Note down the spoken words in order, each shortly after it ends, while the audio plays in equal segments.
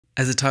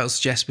As the title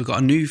suggests, we've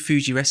got a new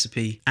Fuji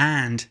recipe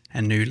and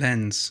a new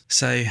lens.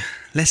 So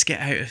let's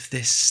get out of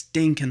this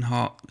stinking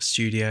hot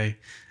studio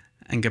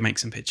and go make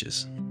some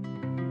pictures.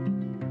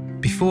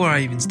 Before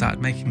I even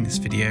started making this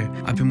video,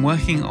 I've been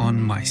working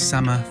on my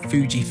summer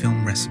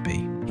Fujifilm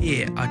recipe.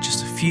 Here are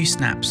just a few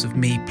snaps of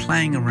me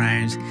playing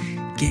around,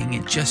 getting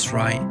it just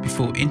right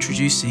before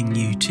introducing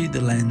you to the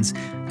lens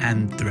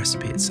and the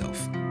recipe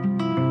itself.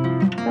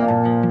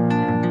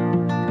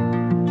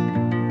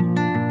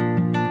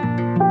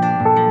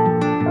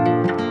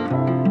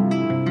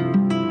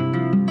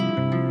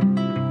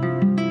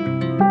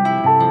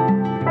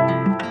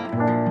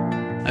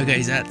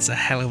 Okay, that's a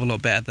hell of a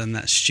lot better than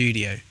that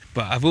studio.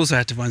 But I've also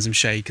had to find some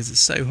shade because it's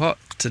so hot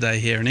today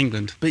here in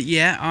England. But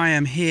yeah, I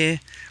am here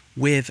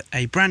with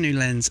a brand new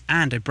lens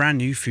and a brand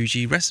new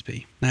Fuji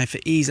recipe. Now for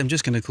ease, I'm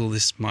just going to call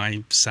this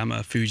my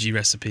summer Fuji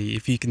recipe.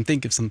 If you can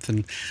think of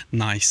something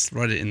nice,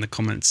 write it in the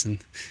comments and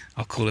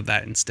I'll call it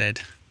that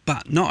instead.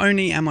 But not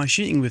only am I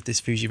shooting with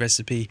this Fuji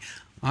recipe,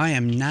 I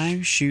am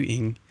now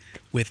shooting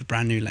with a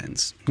brand new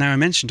lens. Now I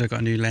mentioned I got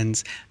a new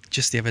lens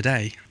just the other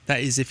day.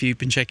 That is if you've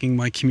been checking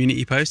my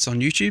community posts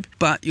on YouTube,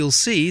 but you'll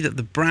see that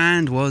the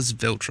brand was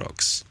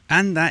Viltrox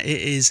and that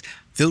it is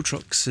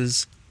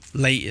Viltrox's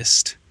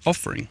latest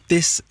offering.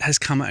 This has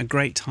come at a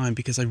great time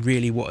because I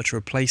really wanted to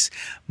replace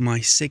my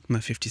Sigma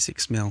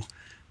 56mm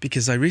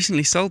because I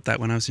recently sold that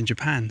when I was in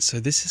Japan, so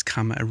this has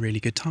come at a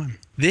really good time.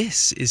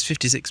 This is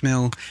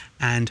 56mm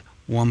and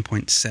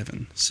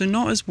 1.7, so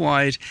not as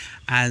wide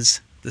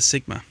as the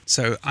Sigma.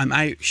 So I'm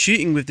out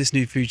shooting with this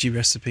new Fuji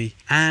recipe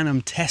and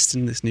I'm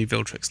testing this new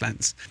Viltrox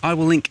lens. I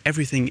will link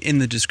everything in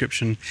the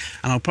description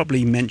and I'll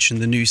probably mention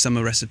the new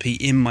summer recipe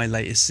in my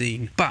latest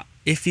zine. But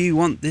if you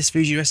want this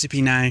Fuji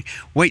recipe now,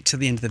 wait till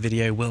the end of the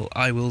video.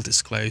 I will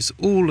disclose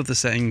all of the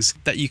settings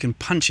that you can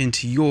punch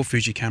into your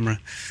Fuji camera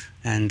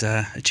and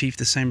achieve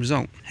the same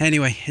result.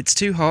 Anyway, it's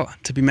too hot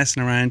to be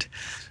messing around.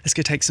 Let's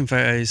go take some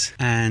photos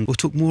and we'll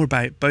talk more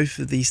about both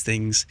of these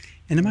things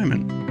in a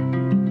moment.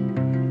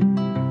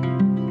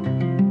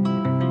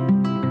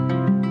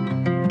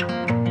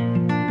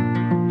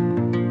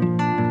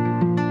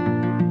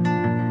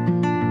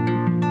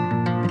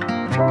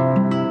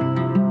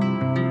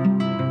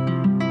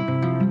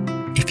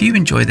 If you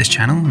enjoy this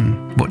channel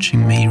and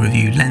watching me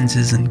review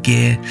lenses and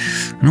gear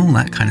and all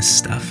that kind of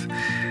stuff,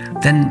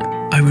 then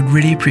I would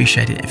really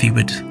appreciate it if you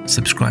would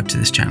subscribe to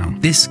this channel.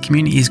 This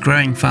community is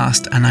growing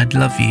fast and I'd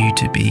love you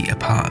to be a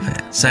part of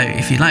it. So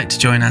if you'd like to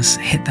join us,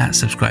 hit that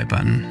subscribe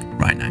button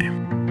right now.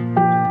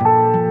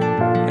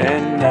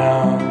 And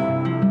now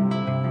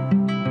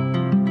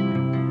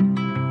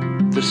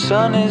the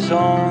sun is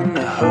on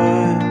the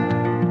hood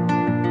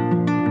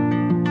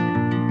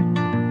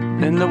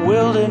and the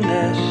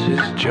wilderness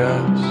is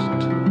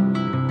just,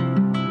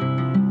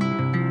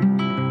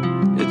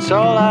 it's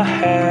all I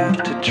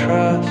have to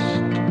trust.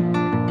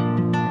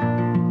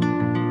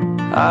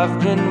 I've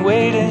been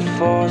waiting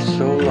for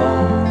so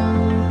long.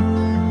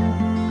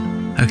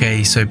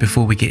 Okay, so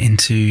before we get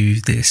into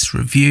this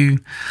review,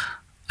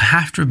 I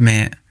have to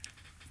admit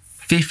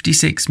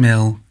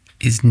 56mm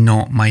is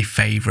not my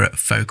favorite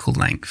focal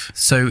length.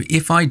 So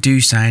if I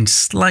do sound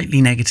slightly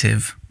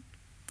negative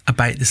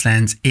about this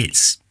lens,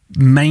 it's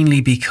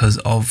mainly because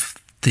of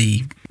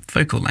the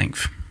focal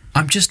length.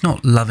 I'm just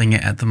not loving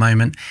it at the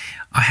moment.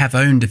 I have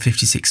owned a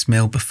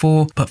 56mm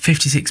before, but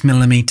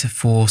 56mm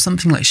for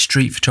something like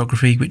street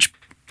photography, which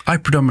I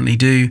predominantly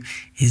do,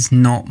 is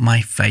not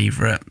my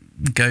favorite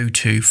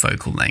go-to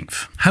focal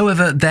length.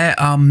 However, there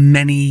are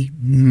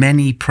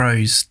many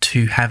pros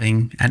to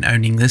having and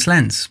owning this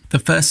lens. The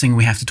first thing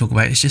we have to talk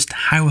about is just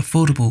how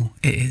affordable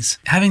it is.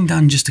 Having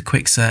done just a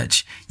quick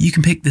search, you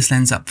can pick this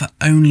lens up for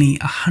only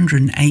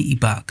 180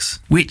 bucks,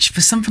 which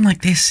for something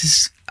like this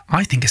is,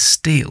 I think, a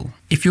steal.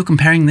 If you're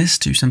comparing this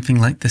to something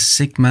like the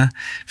Sigma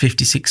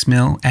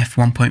 56mm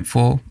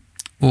f1.4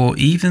 or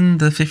even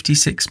the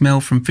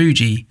 56mm from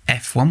Fuji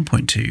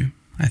f1.2,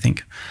 I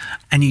think,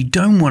 and you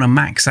don't want to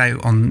max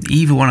out on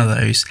either one of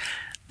those,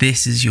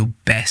 this is your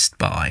best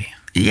buy.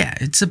 Yeah,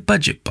 it's a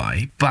budget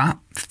buy, but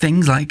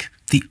things like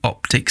the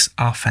optics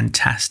are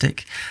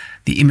fantastic.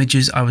 The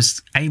images I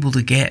was able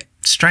to get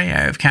straight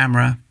out of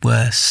camera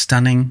were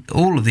stunning.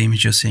 All of the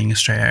images you're seeing are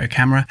straight out of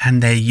camera,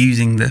 and they're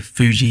using the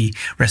Fuji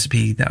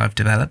recipe that I've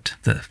developed,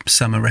 the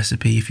summer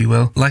recipe, if you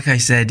will. Like I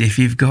said, if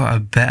you've got a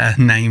better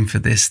name for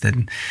this,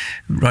 then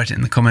write it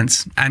in the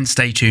comments and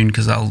stay tuned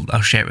because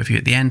I'll share it with you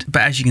at the end.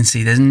 But as you can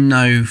see, there's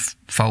no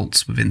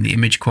faults within the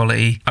image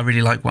quality. I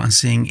really like what I'm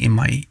seeing in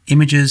my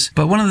images.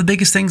 But one of the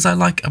biggest things I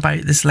like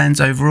about this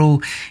lens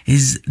overall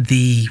is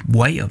the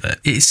weight of it.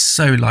 It's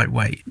so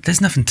lightweight.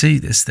 There's nothing to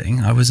this thing.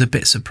 I was a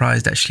bit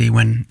surprised actually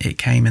when it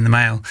came in the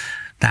mail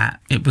that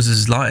it was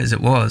as light as it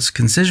was,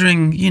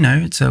 considering, you know,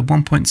 it's a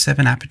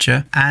 1.7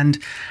 aperture, and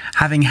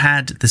having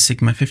had the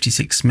Sigma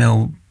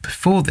 56mm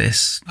before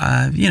this,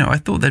 you know, I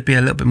thought there'd be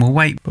a little bit more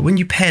weight. But when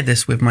you pair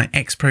this with my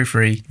X Pro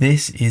 3,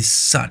 this is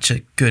such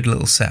a good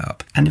little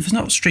setup. And if it's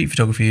not street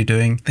photography you're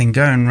doing, then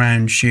going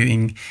around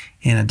shooting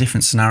in a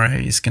different scenario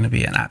is going to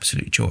be an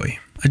absolute joy.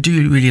 I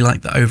do really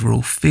like the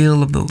overall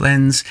feel of the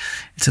lens.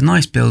 It's a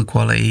nice build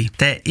quality.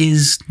 There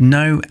is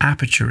no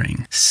aperture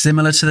ring.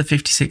 Similar to the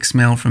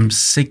 56mm from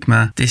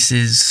Sigma, this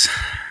is,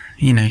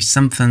 you know,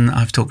 something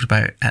I've talked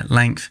about at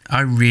length.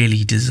 I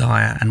really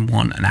desire and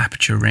want an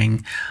aperture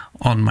ring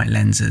on my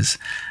lenses,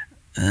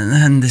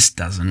 and this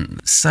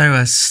doesn't. So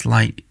a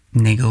slight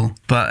niggle,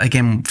 but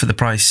again, for the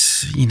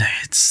price, you know,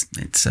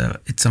 it's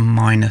a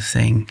minor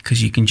thing,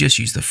 because you can just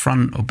use the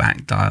front or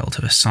back dial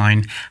to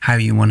assign how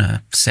you want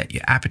to set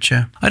your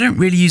aperture. I don't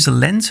really use a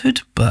lens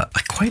hood, but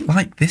I quite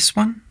like this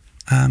one,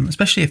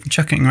 especially if I'm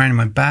chucking it around in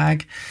my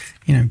bag,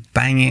 you know,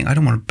 banging. I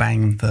don't want to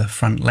bang the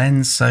front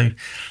lens, so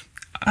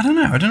I don't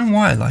know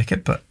why I like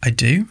it, but I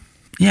do.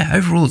 Yeah,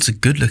 overall it's a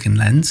good looking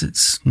lens.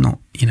 It's not,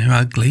 you know,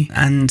 ugly.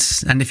 And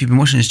if you've been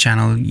watching this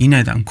channel, you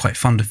know that I'm quite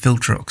fond of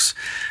Viltrox.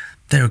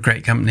 They're a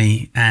great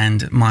company,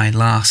 and my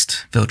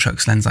last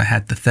Viltrox lens I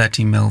had, the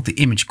 13mm, the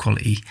image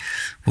quality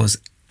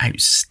was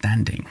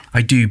outstanding.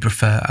 I do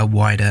prefer a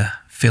wider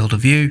field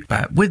of view,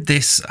 but with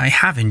this I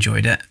have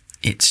enjoyed it.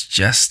 It's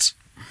just,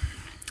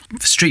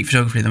 for street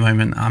photography at the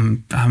moment,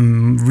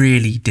 I'm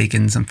really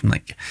digging something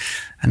like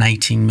an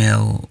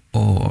 18mm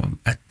or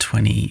a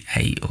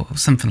 28 or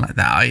something like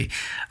that.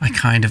 I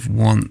kind of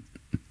want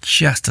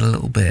just a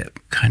little bit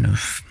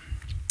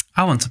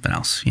I want something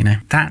else, you know.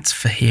 That's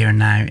for here and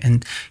now,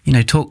 and, you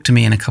know, talk to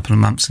me in a couple of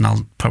months and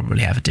I'll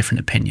probably have a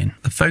different opinion.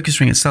 The focus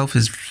ring itself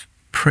is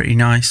pretty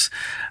nice.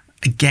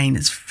 Again,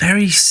 it's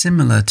very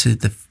similar to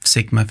the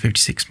Sigma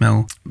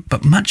 56mm,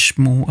 but much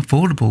more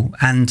affordable,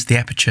 and the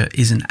aperture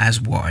isn't as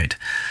wide.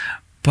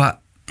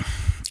 But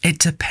it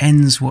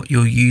depends what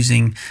you're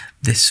using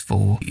this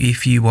for.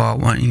 If you are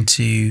wanting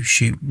to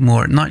shoot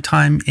more at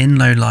nighttime in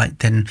low light,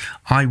 then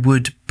I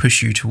would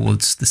push you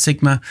towards the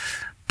Sigma.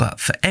 But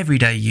for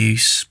everyday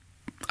use,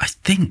 I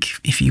think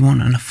if you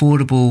want an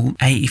affordable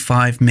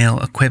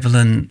 85mm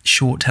equivalent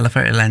short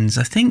telephoto lens,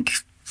 I think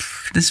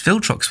this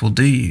Viltrox will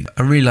do you.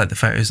 I really like the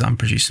photos that I'm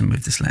producing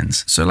with this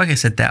lens. So like I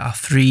said, there are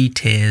 3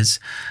 tiers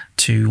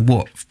to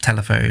what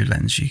telephoto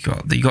lens you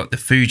got. You got the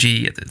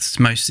Fuji, that's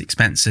most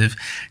expensive.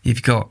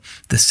 You've got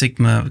the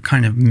Sigma,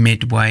 kind of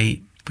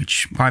midway,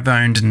 which I've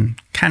owned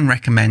and can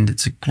recommend.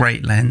 It's a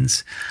great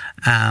lens.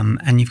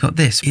 And you've got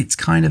this. It's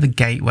kind of a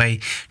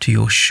gateway to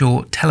your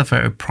short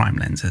telephoto prime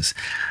lenses.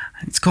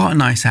 It's got a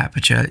nice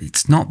aperture.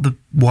 It's not the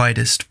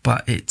widest,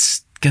 but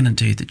it's gonna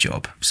do the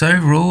job. So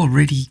overall,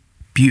 really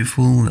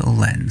beautiful little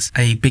lens.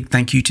 A big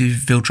thank you to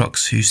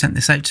Viltrox, who sent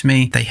this out to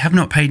me. They have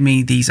not paid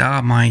me. These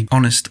are my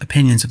honest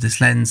opinions of this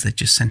lens. They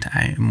just sent it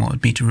out and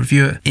wanted me to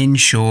review it. In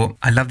short,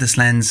 I love this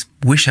lens.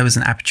 Wish I was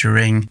an aperture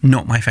ring.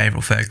 Not my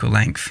favorite focal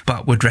length,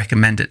 but would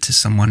recommend it to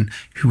someone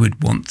who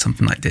would want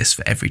something like this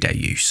for everyday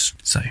use.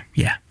 So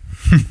yeah.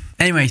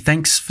 Anyway,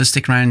 thanks for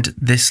sticking around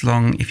this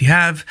long. If you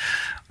have,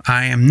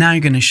 I am now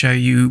going to show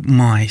you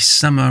my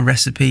summer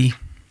recipe.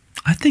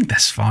 I think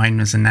that's fine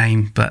as a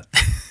name, but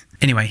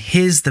anyway,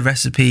 here's the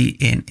recipe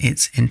in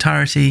its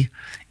entirety.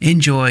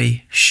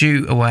 Enjoy,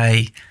 shoot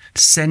away,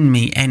 send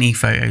me any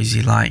photos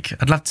you like.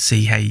 I'd love to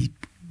see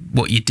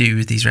what you do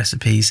with these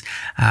recipes.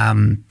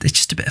 It's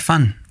just a bit of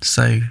fun,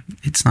 so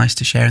it's nice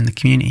to share in the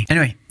community.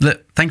 Anyway,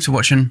 look, thanks for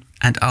watching,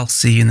 and I'll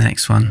see you in the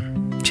next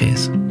one.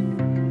 Cheers.